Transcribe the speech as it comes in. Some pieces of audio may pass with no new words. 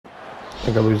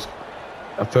think it was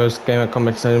a first game at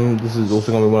Comeback Stadium. This is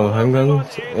also going to be one of the home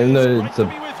grounds. Even though it's a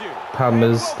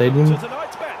Palmers Stadium,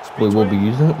 we will be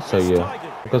using it. So yeah,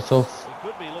 kick us off.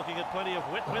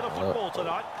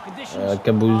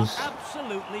 Gabu's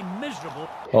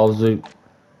obviously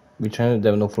we changed.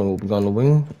 Devin Offlin will be on the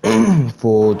wing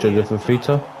for Jojo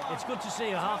Fafita. It's good to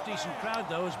see a half-decent crowd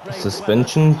though.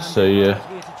 Suspension, so yeah.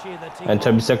 And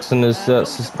Toby Sexton is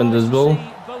suspended as well.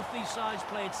 Both these sides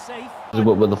played safe.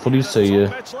 With the footy, so yeah.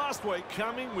 Last week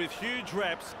coming with huge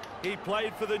reps. He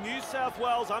played for the New South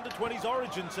Wales under-20s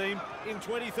Origin team in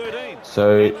 2013.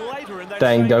 So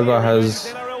Dan Gaga has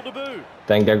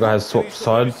swapped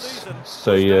sides.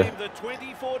 So yeah. The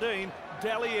 2014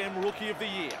 Dally M Rookie of the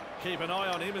Year. Keep an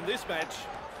eye on him in this match.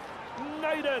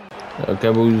 Naden.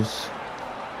 Gabu's.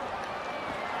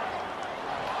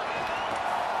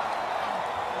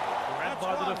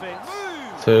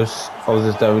 First,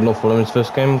 obviously David Northwell's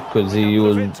first game because he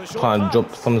was kind of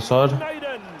dropped from the side.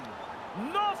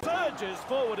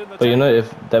 But you know,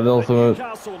 if David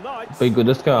Northwell be good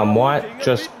this game, I might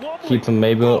just keep him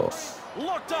maybe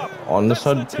on the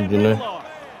side, because you know.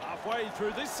 Halfway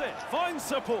through this set, finds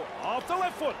support off the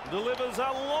left foot, delivers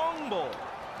a long ball.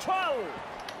 Trial,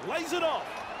 lays it off.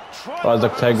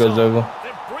 Isaac Tay goes over.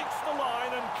 They breaks the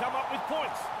line and come up with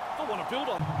points. They want to build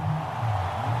on.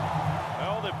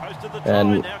 Well, they've posted the try.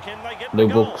 And Now can they get the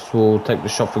goal? Books will take the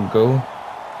shot for goal.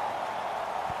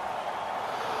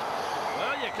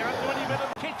 Well, you can't do any better.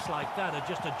 Kicks like that are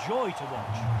just a joy to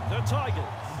watch. The Tigers,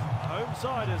 home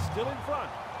side is still in front.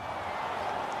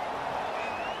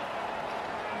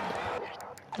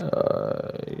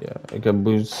 Yeah,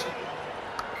 Gabu's.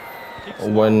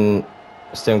 When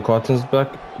Stan Carton's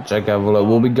back, Jack Avila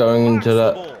will be going into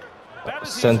that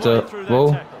centre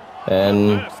role,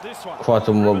 and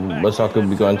Crichton will most likely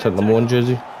be going to take the Morn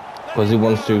jersey because he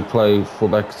wants to play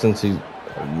fullback since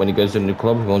when he goes to a new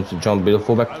club, he wants to try and be a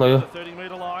fullback player.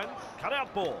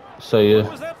 So yeah,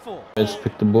 let's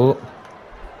pick the ball up.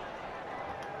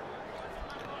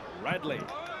 Radley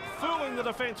fooling the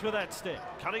defence with that step,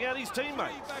 cutting out his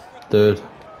teammates. Third.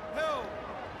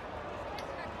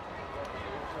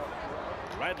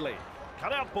 Radley,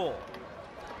 cut out ball.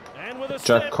 And with a Jack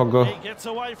step, Cogger. he gets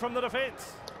away from the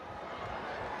defence.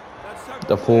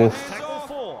 The fourth. Tackle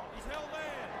 4.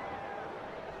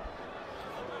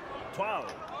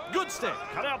 12. Good step,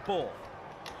 cut out ball.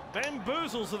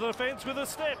 Bamboozles the defence with a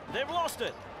step. They've lost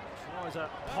it.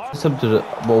 Accepted it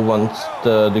ball once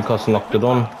the Newcastle knocked it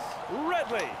on.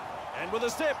 Radley, and with a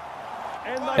step.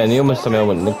 And he almost somehow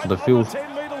went linked to the field.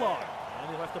 10-metre line. And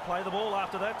he'll have to play the ball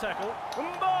after that tackle.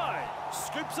 Mbai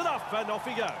scoops it up and off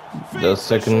he goes. The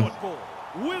second.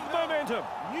 With momentum,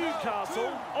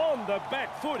 Newcastle on the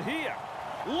back foot here.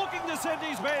 Looking to send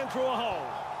his man through a hole.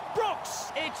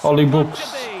 Brooks. Ollie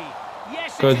Brooks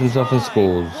goes himself and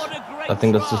scores. I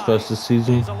think that's his first this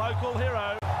season. He's a local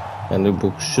hero. And the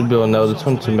Brooks should be on now this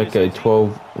one to make it a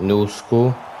 12-0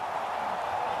 score.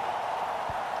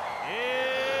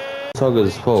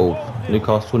 Tigers 12,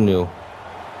 Newcastle 0.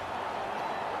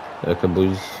 Okay,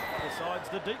 boys. Decides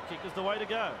the deep kick is the way to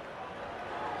go.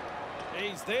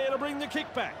 He's there to bring the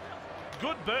kick back.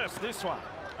 Good burst this one.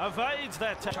 Evades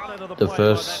that tackle. The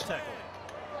first.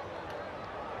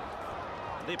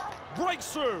 The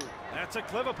breakthrough. That's a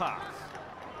clever pass.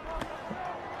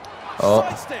 Oh.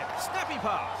 Side step, snappy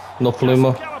pass.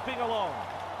 Nofluma. Galloping along.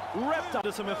 Wrapped up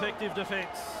to some effective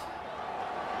defence.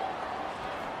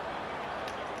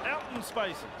 Out in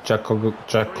space. Jack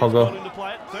Cogger. Into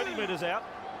play it, 30 metres out.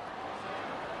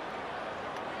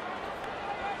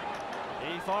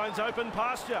 He finds open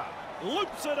pasture.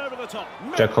 Loops it over the top.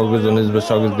 Jack Cogger's on his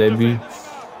Tigers debut.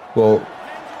 Well,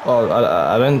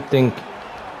 I don't think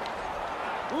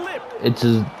it's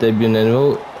his debut in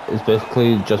annual. It's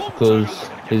basically just because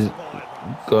he's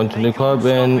going to new club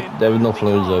and David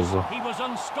Northwell is over. He was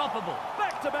unstoppable.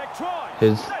 Back-to-back tries.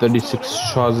 His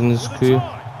 36 tries in his career.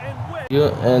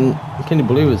 Yeah, and can you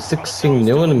believe it?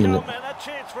 16-0 in a minute. A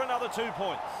chance for another 2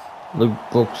 points. Luke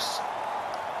Brooks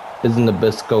isn't the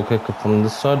best goal kicker from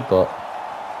this side, but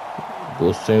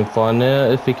we'll soon find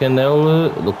out if he can nail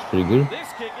it. It looks pretty good. This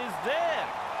kick is there.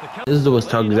 This is the West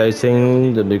Tigers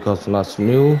 18, the Newcastle Knights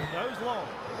 0. Goes long.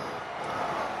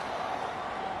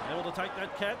 Able to take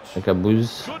that catch. Okay,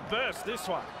 boys. Good burst this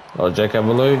one. Oh, Jack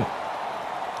Avila.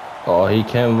 Oh, he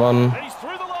can run. And he's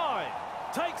through the line.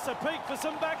 Takes a peek for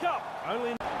some backup.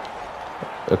 Only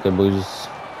Okay, boys.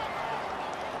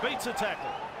 beats a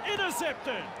tackle.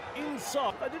 Intercepted.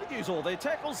 Inside. They didn't use all their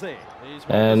tackles there.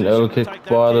 And early kick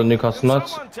by the Newcastle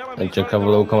Knights. And Jack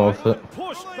Avalo come off it.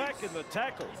 Pushed back in the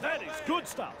tackle. That is good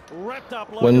stuff. Wrapped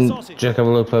up like When a sausage. Jack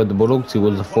Avalo played the Bulldogs, he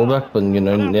was a fullback, but you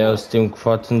know, now Stephen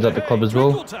Crichton's at the club as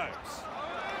well. Weaves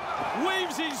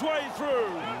his way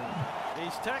through.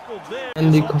 He's tackled there.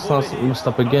 And Newcastle messed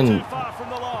up again.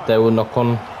 They were knock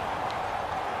on.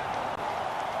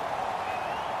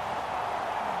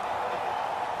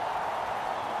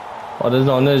 Oh, there's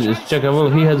no news. It's Jack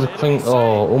Avalo. He has a clean.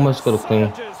 Oh, almost got a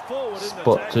clean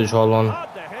spot to try line.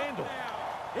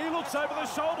 He looks over the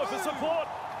shoulder for support.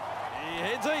 He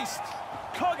heads east.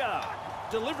 Cogger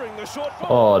delivering the short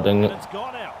ball. Oh, dang it. It's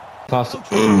gone out. Class,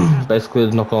 basically,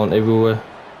 there's knock on everywhere.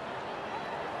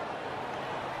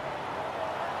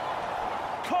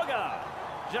 Cogger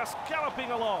just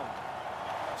galloping along.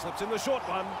 Slips in the short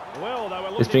one. Well, they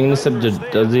were It's being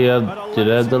intercepted. Does he have? Do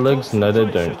they have the legs? No, they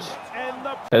don't.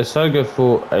 They decided to go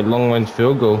for a long-range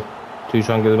field goal to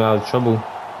try and get them out of trouble.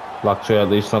 Luckily, at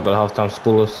least not got half-time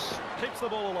scoreless. Keeps the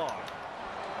ball alive.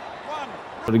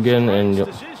 But again, and yep.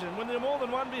 Decision when they're more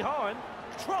than one behind.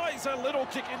 Tries a little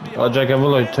kick in behind. Oh, Jack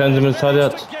Avalo turns him inside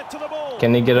out.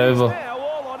 Can he get over? Now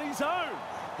all on his own.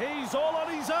 He's all on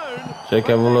his own. Jack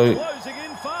Avalo,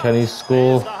 can he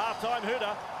score?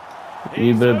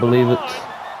 You better believe it.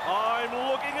 I'm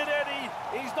looking at Eddie.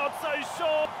 He's not so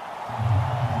sure.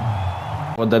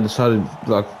 Well, they decided,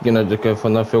 like, you know, to go for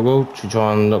no field goal to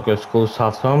try and not go scoreless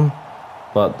half-time,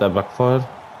 but that backfired.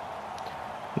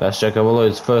 That's Jack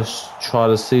Avalo's first try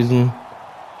this season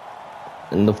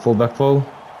in the fullback role.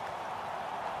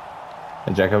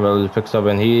 And Jack Avalo picks up,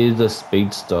 and he is a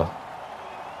speedster.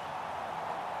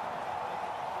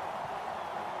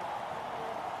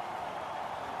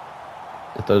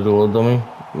 If they do a dummy,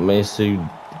 managed to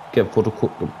get to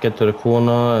the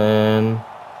corner, and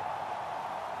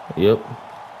yep.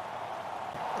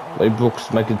 Wade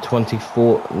Brooks make it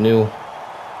 24-0.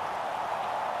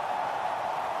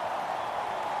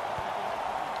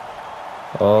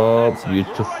 Oh,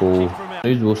 beautiful.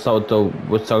 We'll start with the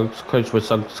West Tigers coach. West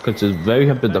Tigers coach is very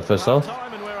happy with the first half.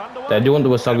 They do want the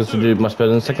West Tigers to do much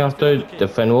better in the second half though.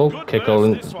 Defend well, kick all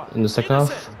in the second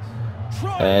half.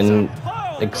 And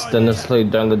extend this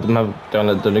lead, don't let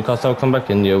the Newcastle come back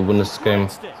and you win this game.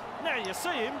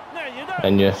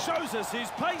 And yeah.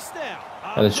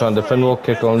 And they're trying to defend well,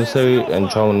 kick on this area and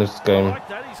try and win this game.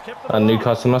 And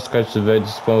Newcastle Knights coach is very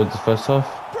disappointed with the first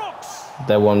half.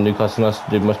 They want Newcastle Knights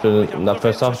to do much better in that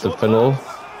first half, defend well.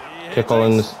 Kick all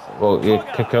in this, well, yeah,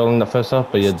 kick all in the first half,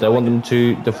 but yeah, they want them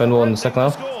to defend well in the second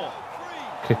half.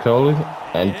 Kick early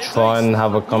and try and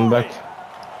have a comeback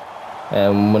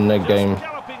and win the game.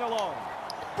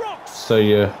 So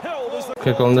yeah,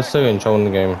 kick on this area and try and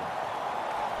win the game.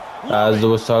 As the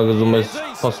West Tigers almost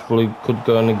possibly could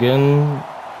go in again.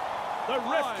 The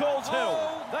ref calls held.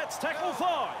 That's tackle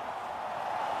 5.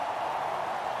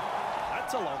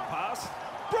 That's a long pass.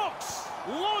 Brooks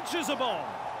launches a bomb.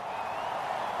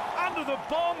 Under the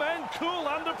bomb and cool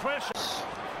under pressure.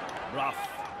 Rough.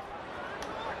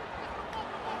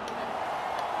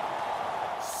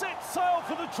 Set sail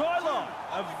for the try line.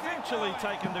 Eventually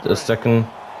taken to the second.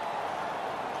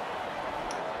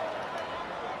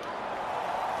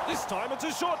 This time it's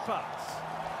a short pass.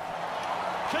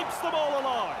 Keeps the ball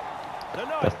alive.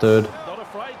 The third. Not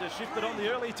afraid to shift it on the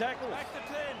early tackle. Back to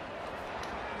 10.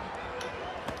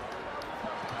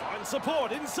 Find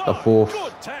support inside. The fourth.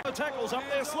 Good tackles up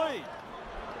their sleeve.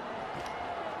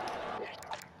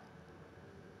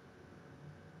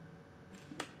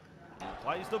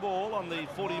 Plays the ball on the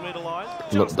 40-metre line.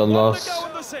 Look, the last. Go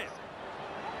in the set.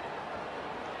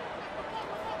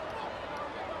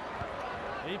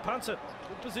 He punts it.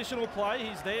 Good positional play.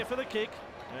 He's there for the kick.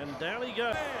 And down he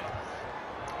goes.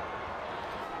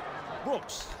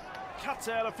 Brooks cuts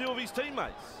out a few of his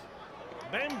teammates.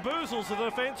 Bamboozles the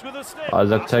defence with a step.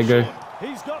 Isaac Tago.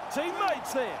 He's got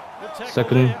teammates there.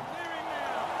 Second. There.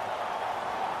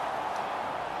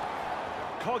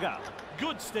 Cogger.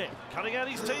 Good step. Cutting out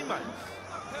his teammates.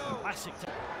 Classic.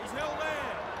 He's held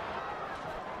there.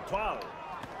 12.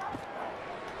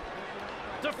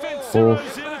 Defence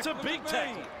zeroes in. It's a big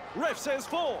tackle. Ref says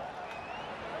 4.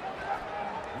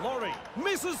 Laurie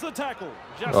misses the tackle.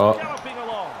 Just galloping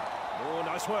along. Oh,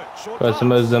 nice work. Short pass.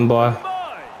 Moves them by.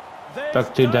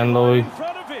 Back to Dan Laurie. In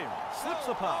front of him. Slips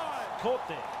the pass. Caught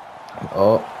there.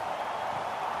 Oh.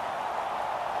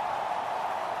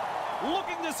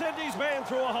 Looking to send his man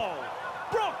through a hole.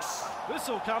 Brooks. This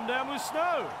will come down with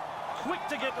snow. Quick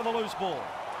to get to the loose ball.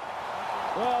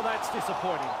 Well, that's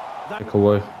disappointing. Take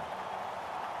away.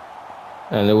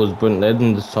 And it was Brent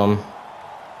Eden this time.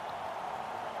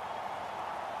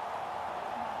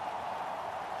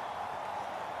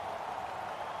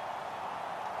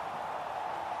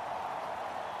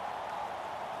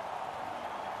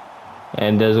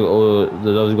 And there's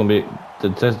going to be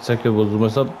the second was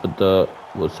almost up, but the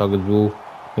Sagas will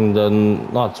in the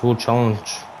Knights will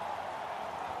challenge.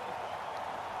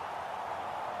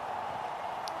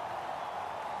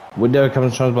 With their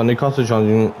captain challenge by Newcastle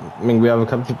challenging, I mean we have a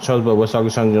captain challenge by West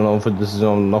Sagas challenging on for this is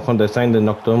on knock on. They're saying they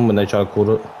knocked them when they try to call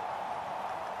it.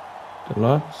 The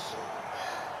Knights.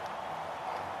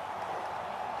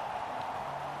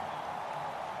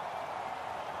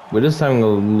 We're just having a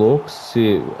look,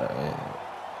 see.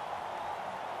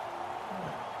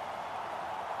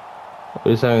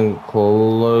 We're just having a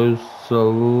closer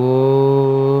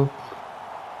look.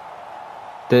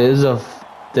 There is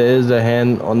a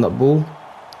hand on that ball,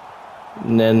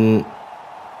 and then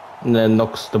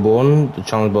knocks the ball on. The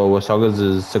challenge by West Sagas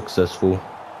is successful.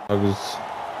 Sagas.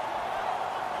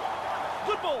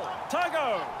 Good ball.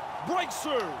 Tago breaks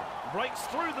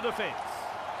through the defence.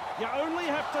 You only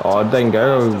have to. Oh,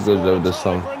 Dengaro goes over this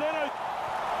one.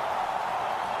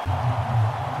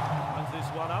 Runs this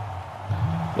one up.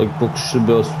 Like Brooks should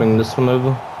be able to swing this one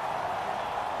over.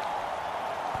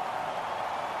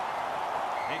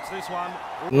 It's this one.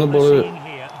 No, but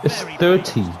it's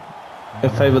 30 in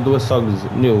favour of the West Sagas.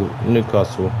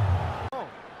 Newcastle.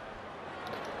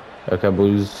 Okay,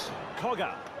 boys.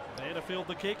 Cogger there to field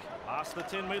the kick past the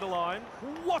 10-metre line.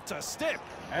 What a step!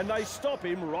 And they stop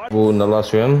him right. Ball in the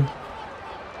last round.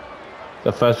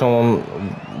 The first one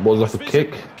was off a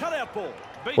kick. Cut out ball.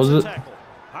 Was it?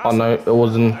 Oh no, it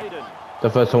wasn't. The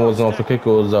first one wasn't off a kick. It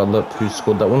was Lip who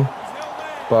scored that one.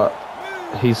 But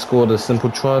he scored a simple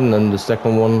try, and then the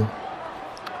second one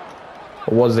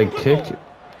was a kick.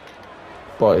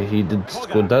 But he did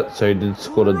score that, so he did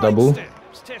score a double.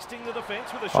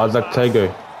 Isaac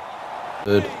Tago.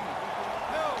 Third.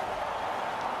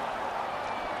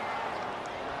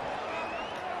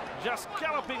 Just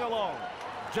galloping along.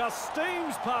 Just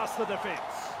steams past the defence.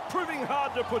 Proving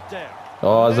hard to put down.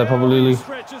 Oh, is that probably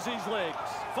stretches his legs.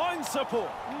 Finds support.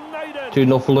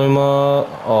 2-0 for Luma.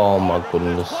 Oh my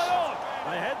goodness. They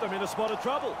had them in a spot of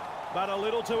trouble, but a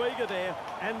little too eager there,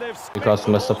 and they've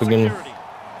Newcastle messed up again.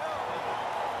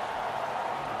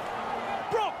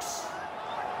 Brooks.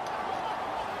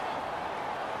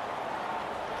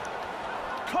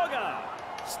 Cogger.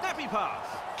 Snappy pass.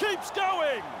 Keeps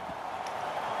going.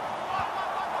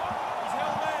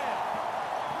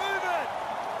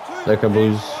 Okay,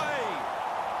 boys.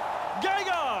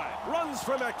 Gagai runs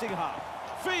from acting half.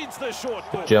 Feeds the short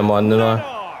ball. Jeremiah.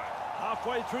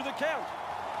 Halfway through the count.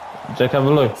 Jack, have a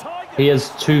look. He has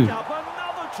 2.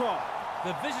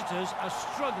 The visitors are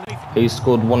struggling. He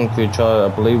scored one clear try, I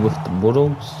believe, with the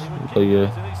Bulldogs. But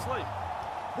yeah.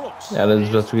 And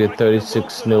it's just to be a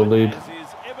 36-0 lead.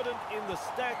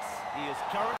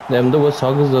 Damn, the West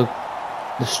Sagas are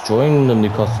destroying the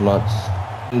Newcastle Knights.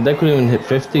 And they couldn't even hit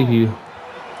 50 here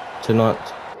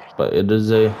tonight. But it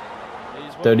is a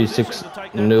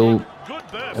 36-0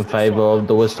 in favour of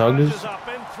the West Sagas.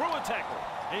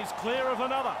 He's clear of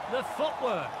another. The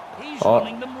footwork. He's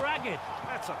running them ragged.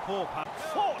 That's a poor punt.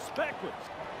 Force backwards.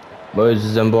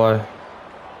 Moses Zembai.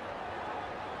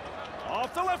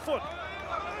 Off the left foot.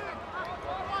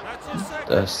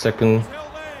 That's second.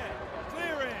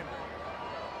 Clear him.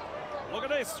 Look at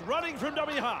this. Running from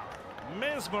dummy half.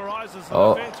 Mesmerises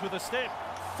the defence with a step.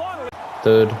 Finally.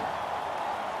 Third.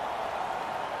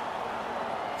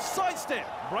 Sidestep.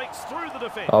 Breaks through the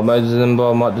defence. Oh, Moses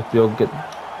Zembai might just be able to get.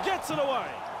 Gets it away.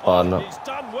 Oh no. He's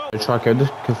done well. The tracker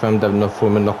just confirmed that no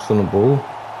Foreman knocks on the ball.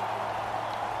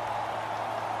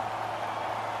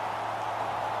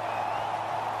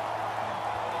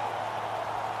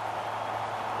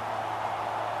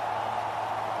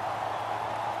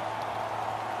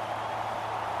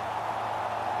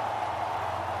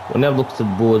 When I've looked at the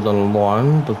boards on the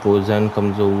line before Zen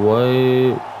comes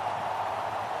away.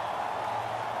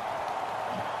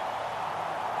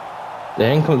 The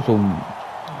hand comes to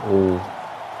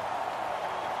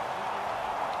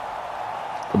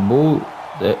the ball,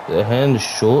 the hand is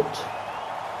short,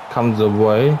 comes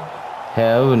away.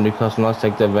 However, Newcastle Knights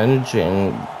take the advantage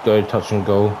and go touch and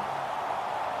go.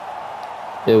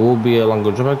 It will be a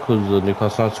longer drawback because the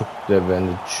Newcastle Knights took the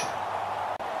advantage.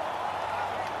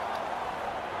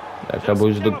 That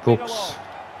Cowboys look Brooks.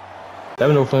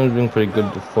 Devin O'Flynn's been pretty good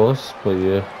for us, but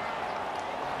yeah.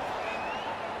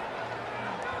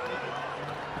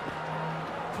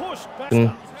 Pushed back,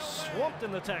 swamped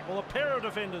in the tackle. A pair of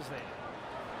defenders there.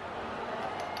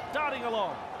 Darting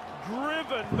along,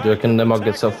 driven. Do you reckon they might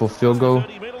get set for field goal?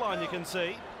 You can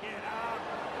see.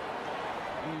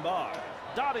 Mbai,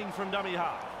 darting from dummy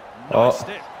half. Nice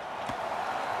step.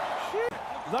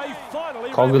 They finally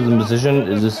Cogger's in position.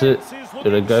 Is this it?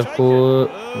 Did they go for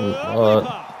it?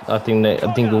 I think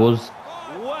it was.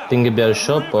 Didn't get better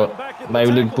shot, but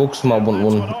maybe Luke Brooks might want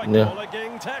one. Yeah.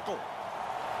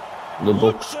 The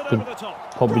Brooks could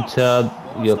probably tell.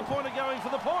 Yep.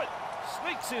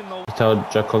 Tell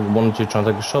Jack Cogger wanted to try and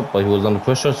take a shot, but he was under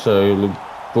pressure, so Luke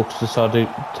Brooks decided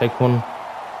to take one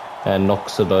and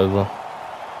knocks it over.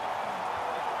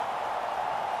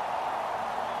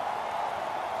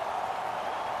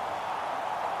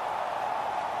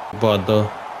 But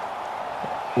the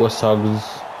West Tigers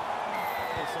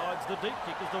the deep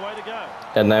kick is the way to go.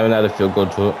 and they haven't had a field goal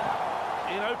to it.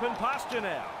 In open pasture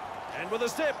now, and with a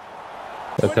step.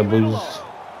 Okay, boys.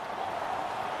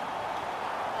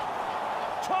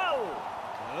 12.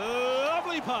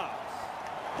 Lovely pass.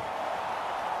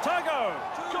 Tago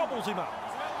gobbles him up.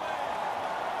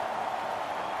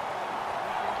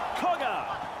 Cogger.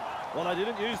 Well, they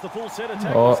didn't use the full set of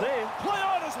tackles there. Play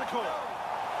on as the call.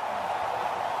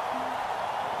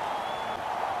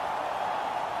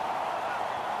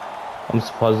 I'm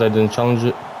surprised they didn't challenge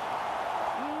it.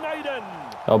 Naden.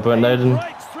 Oh, Brent Naden.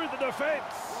 Breaks through the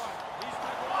defence.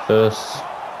 First.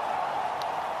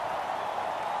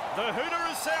 The hooter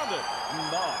is sounded.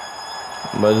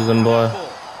 No. Murders him by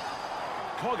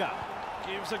Cogger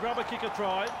gives a grubber kick a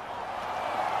try.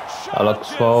 Alex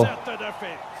Charges Swell. at the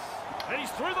defence. And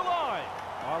he's through the line.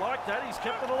 I like that. He's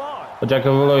kept it alive. Jack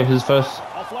Cavallo, his first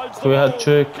Offloads the career ball, hat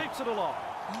trick. keeps it alive.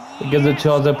 He gives it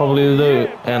to Isaiah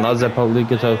Papali'i, and Isaiah Papali'i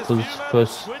gets out for his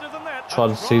first try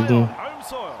of the season. Home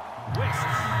soil. West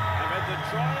have had the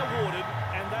try awarded,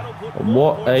 and that'll put What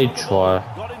more a points on the board.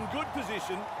 try. Got in good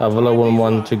position. Cavallo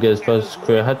won to get his first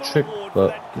career hat trick,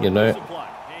 but you know,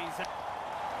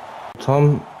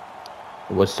 Tom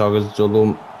West Tigers do a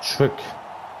little trick.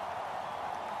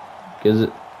 Gives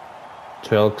it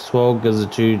to Alex Swell, gives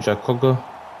it to Jack Cogger,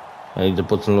 and he just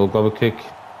puts in a little grubber kick.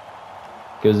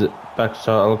 Gives it back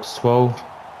to Alex Swell.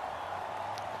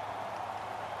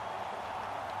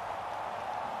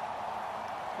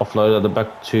 Offload at the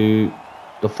back to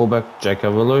the fullback, Jack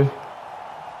Cavallo.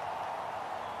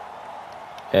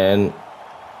 And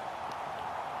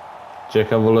Jack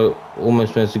Cavallo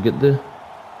almost managed to get there,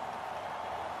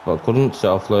 but couldn't,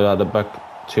 so offload at the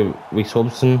back to Reece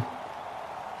Hobson.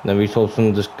 Then Reece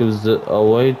Hobson just gives it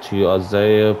away to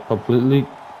Isaiah Papali'i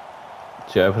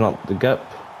to open up the gap.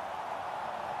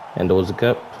 And there was a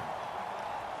gap.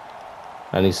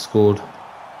 And he scored.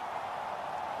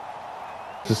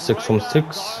 This is 6 from 6.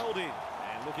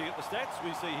 And looking at the stats,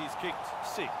 we see he's kicked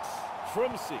 6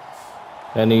 from 6.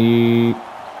 And he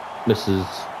misses.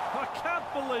 I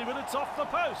can't believe it, it's off the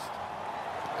post.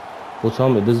 Full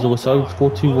time, it is the West Tigers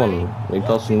 41.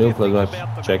 Newcastle 0 for the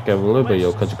match. Jack Cavallo, but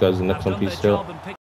you'll catch you guys in the next one. Peace out.